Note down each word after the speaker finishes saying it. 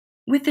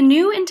With the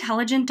new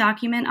intelligent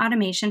document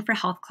automation for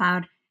Health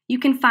Cloud, you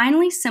can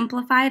finally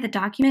simplify the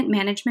document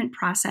management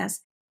process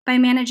by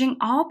managing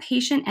all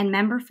patient and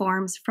member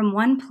forms from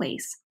one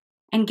place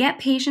and get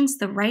patients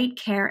the right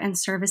care and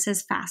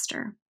services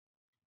faster.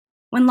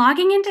 When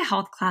logging into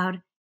Health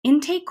Cloud,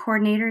 intake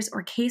coordinators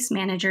or case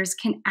managers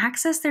can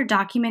access their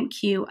document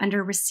queue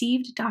under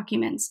Received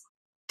Documents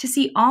to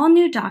see all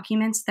new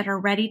documents that are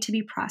ready to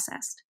be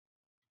processed.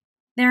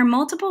 There are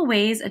multiple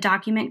ways a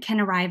document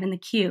can arrive in the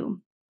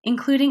queue,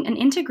 including an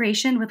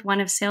integration with one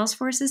of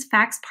Salesforce's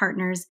fax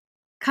partners,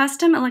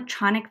 custom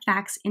electronic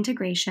fax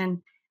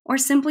integration, or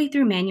simply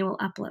through manual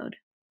upload.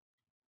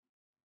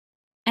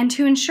 And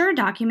to ensure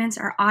documents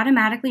are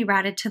automatically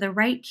routed to the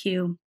right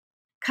queue,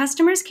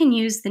 customers can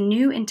use the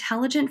new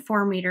intelligent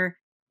form reader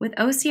with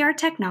OCR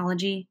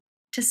technology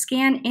to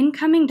scan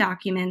incoming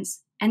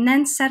documents and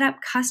then set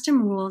up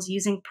custom rules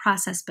using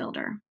Process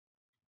Builder.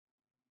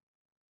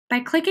 By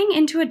clicking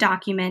into a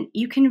document,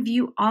 you can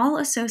view all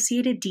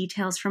associated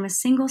details from a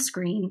single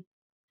screen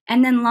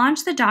and then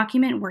launch the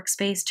document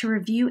workspace to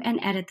review and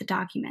edit the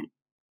document.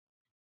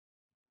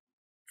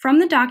 From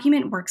the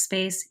document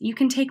workspace, you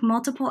can take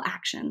multiple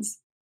actions.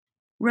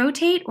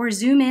 Rotate or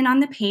zoom in on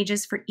the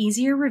pages for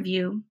easier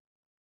review,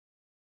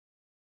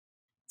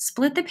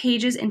 split the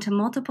pages into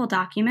multiple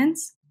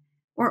documents,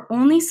 or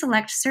only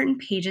select certain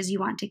pages you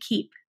want to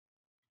keep.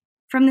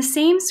 From the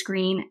same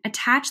screen,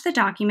 attach the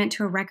document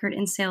to a record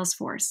in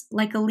Salesforce,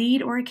 like a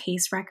lead or a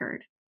case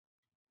record.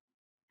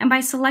 And by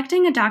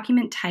selecting a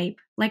document type,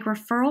 like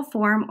referral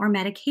form or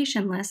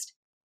medication list,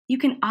 you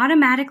can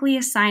automatically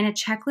assign a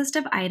checklist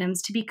of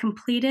items to be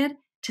completed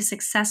to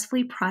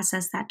successfully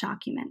process that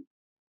document.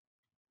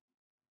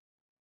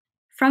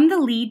 From the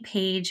lead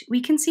page, we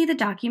can see the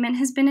document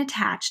has been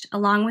attached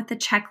along with the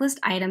checklist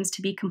items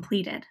to be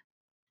completed.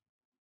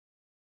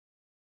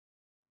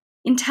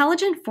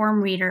 Intelligent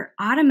Form Reader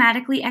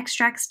automatically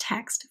extracts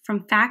text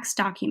from fax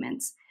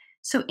documents,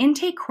 so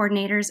intake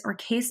coordinators or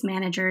case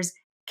managers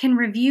can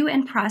review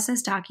and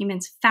process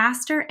documents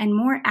faster and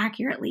more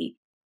accurately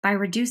by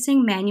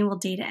reducing manual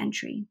data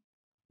entry.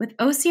 With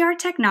OCR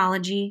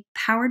technology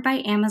powered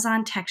by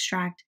Amazon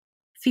Textract,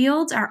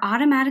 fields are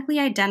automatically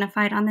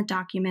identified on the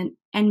document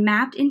and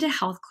mapped into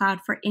Health Cloud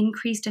for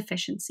increased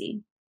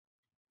efficiency.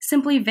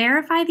 Simply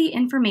verify the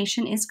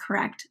information is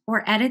correct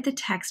or edit the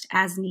text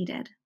as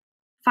needed.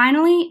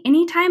 Finally,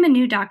 anytime a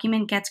new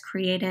document gets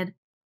created,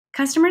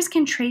 customers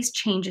can trace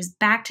changes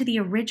back to the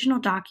original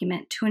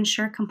document to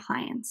ensure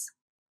compliance.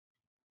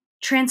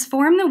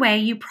 Transform the way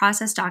you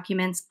process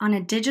documents on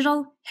a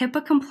digital,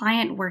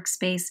 HIPAA-compliant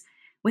workspace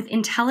with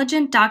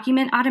intelligent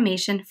document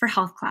automation for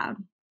Health Cloud.